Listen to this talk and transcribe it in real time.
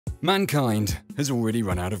Mankind has already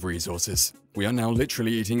run out of resources. We are now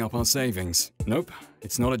literally eating up our savings. Nope,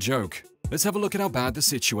 it's not a joke. Let's have a look at how bad the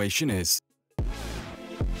situation is.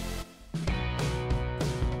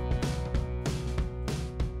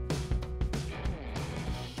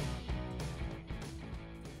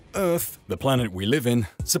 Earth, the planet we live in,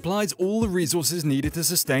 supplies all the resources needed to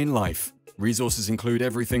sustain life. Resources include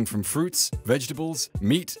everything from fruits, vegetables,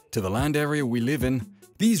 meat, to the land area we live in.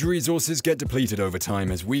 These resources get depleted over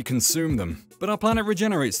time as we consume them, but our planet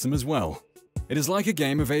regenerates them as well. It is like a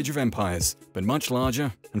game of Age of Empires, but much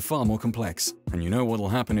larger and far more complex. And you know what'll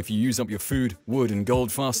happen if you use up your food, wood, and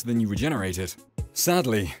gold faster than you regenerate it.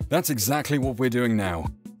 Sadly, that's exactly what we're doing now.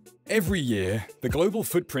 Every year, the Global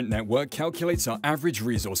Footprint Network calculates our average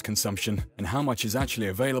resource consumption and how much is actually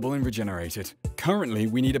available and regenerated. Currently,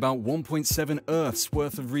 we need about 1.7 Earths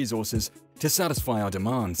worth of resources to satisfy our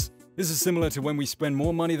demands. This is similar to when we spend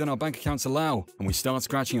more money than our bank accounts allow and we start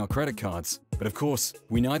scratching our credit cards. But of course,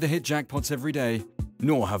 we neither hit jackpots every day,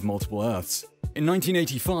 nor have multiple Earths. In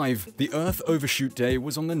 1985, the Earth Overshoot Day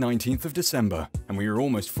was on the 19th of December, and we were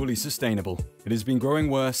almost fully sustainable. It has been growing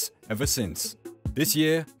worse ever since. This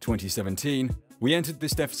year, 2017, we entered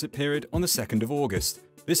this deficit period on the 2nd of August.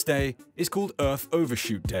 This day is called Earth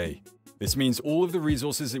Overshoot Day. This means all of the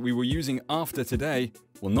resources that we were using after today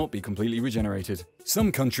will not be completely regenerated.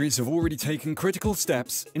 Some countries have already taken critical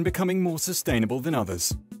steps in becoming more sustainable than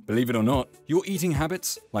others. Believe it or not, your eating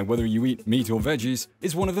habits, like whether you eat meat or veggies,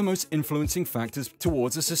 is one of the most influencing factors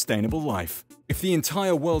towards a sustainable life. If the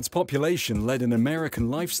entire world's population led an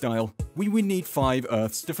American lifestyle, we would need 5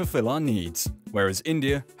 Earths to fulfill our needs. Whereas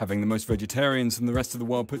India, having the most vegetarians than the rest of the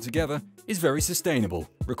world put together, is very sustainable,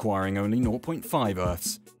 requiring only 0.5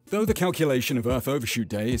 Earths. Though the calculation of Earth Overshoot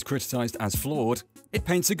Day is criticized as flawed, it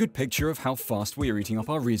paints a good picture of how fast we are eating up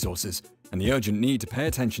our resources and the urgent need to pay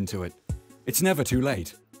attention to it. It's never too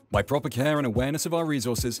late. By proper care and awareness of our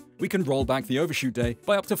resources, we can roll back the Overshoot Day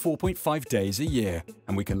by up to 4.5 days a year,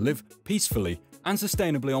 and we can live peacefully and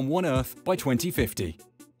sustainably on one Earth by 2050.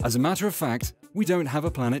 As a matter of fact, we don't have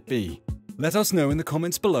a planet B. Let us know in the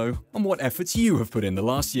comments below on what efforts you have put in the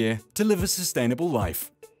last year to live a sustainable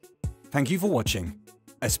life. Thank you for watching.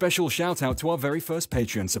 A special shout out to our very first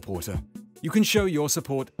Patreon supporter. You can show your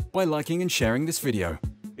support by liking and sharing this video.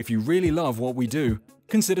 If you really love what we do,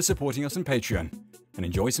 consider supporting us on Patreon and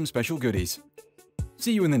enjoy some special goodies.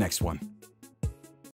 See you in the next one.